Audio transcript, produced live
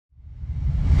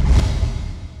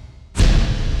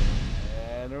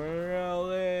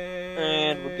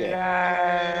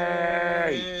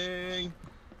game.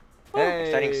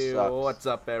 Exciting Hey, sucks. what's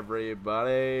up,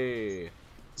 everybody?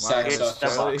 My Zach name is sucks.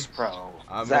 Charlie. Sucks, bro.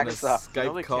 I'm Zach on a sucks. You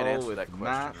know they Skype can't call answer with that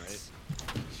Matt, question,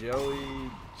 Joey,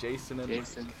 Jason, and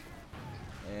Jason. Mike.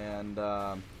 And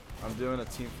I'm doing a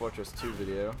Team Fortress 2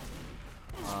 video.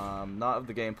 Not of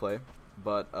the gameplay,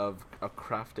 but of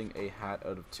crafting a hat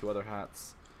out of 2 other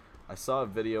hats. I saw a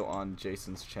video on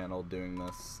Jason's channel doing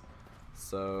this,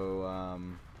 so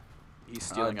He's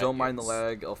stealing don't mind the ideas.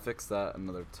 lag. I'll fix that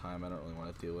another time. I don't really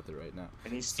want to deal with it right now.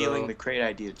 And he's stealing So- the crate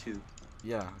idea too.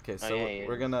 Yeah. Okay. So yeah,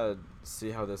 we're gonna see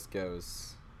how this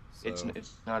goes. So, It's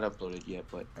not uploaded yet,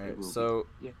 but all right, it will so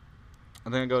be. Yeah.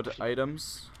 I'm gonna go to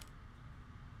items.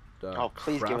 Oh,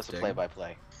 please give us a crafting.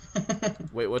 play-by-play.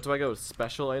 Wait, what do I go?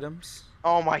 Special items?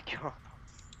 Oh my god.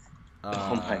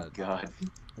 Oh my god.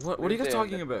 What are you guys Where's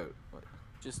talking the- about?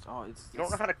 Just it's. You don't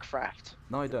know how to craft.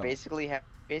 No, I don't. Basically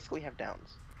have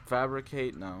downs.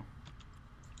 Fabricate? No.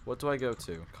 What do I go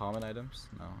to? Common items?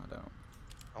 No, I don't.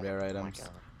 Oh Rare my items. God.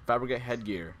 Fabricate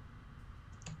headgear.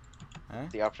 Huh?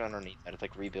 The option underneath that, it's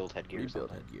like rebuild headgear. or Rebuild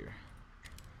something. headgear.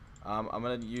 I'm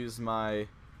gonna use my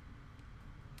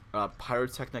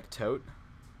pyrotechnic tote.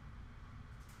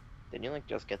 Didn't you like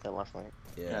just get that last night?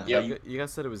 Yeah. Yeah. You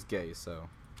guys said it was gay, so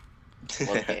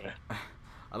Okay.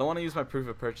 I don't want to use my proof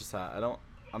of purchase hat.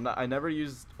 I never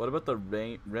used. What about the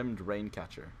rimmed rain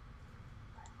catcher?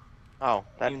 Oh,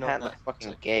 that You know hat that- looks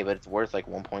fucking gay, but it's worth like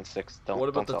 1.6. Don't. What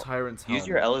about don't the sell. tyrant's helm? Use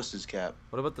your Ellis's cap.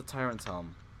 What about the tyrant's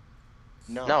helm?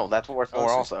 No, that's worth more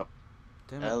Ellis's- also.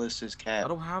 Damn it! Ellis's I cap.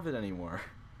 don't have it anymore.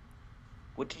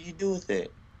 What did you do with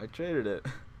it? I traded it.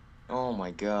 Oh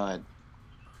my god.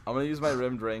 I'm gonna use my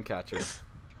rimmed rain catcher.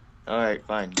 Alright,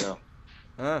 fine, go.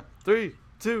 3,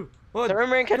 2, 1. The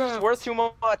rim rain catcher's craft. worth too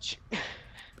much.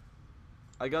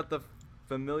 I got the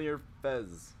familiar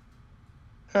fez.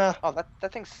 Huh. Oh, that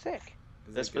thing's sick.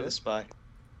 Is That's it for the good? spy.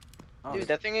 Oh, Dude,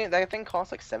 that thing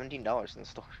costs like $17 in the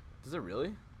store. Does it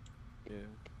really? yeah.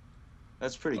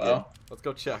 That's pretty Well, Let's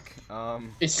go check.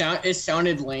 it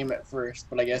sounded lame at first,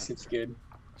 but I guess it's good.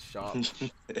 Shop.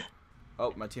 good.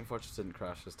 Oh, my Team Fortress didn't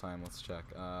crash this time. Let's check.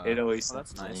 It always Oh,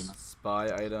 that's sounds nice. lame.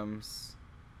 Spy items.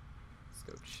 Let's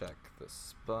go check the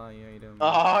spy items.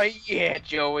 Oh yeah,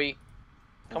 Joey.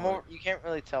 Come What? over. You can't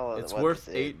really tell. It's what worth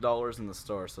this is. $8 in the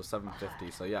store, so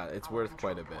 $7.50. So yeah, it's worth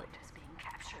quite a bit.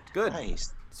 Good.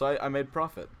 Nice. So I made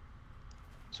profit.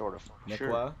 Sort of.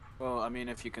 Nicola? Well, I mean,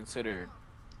 if you consider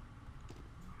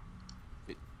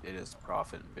it is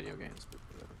profit in video games, but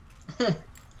whatever.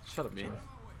 Shut up, I mean, Joey.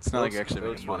 It's not like It you're actually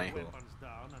looks making money. really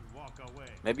cool.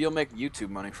 Maybe you'll make YouTube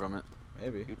money from it.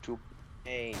 Maybe. YouTube.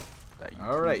 Hey. That YouTube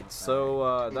All right, money.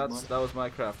 so Hey, that money. was my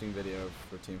crafting video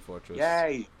for Team Fortress.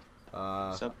 Yay!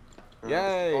 Uh, Sup?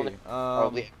 yay!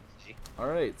 Probably. All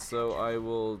right, so I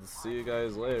will see you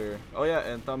guys later. Oh yeah,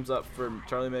 and thumbs up for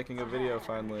Charlie making a video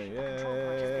finally.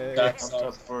 Yay! That's Thumbs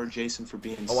up for Jason for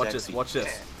being Oh, watch sexy. this! Watch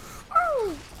this!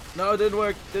 No, it didn't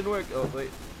work! Didn't work! Oh wait.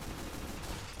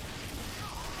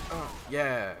 Oh,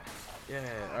 yeah! Yeah!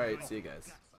 All right, see you guys.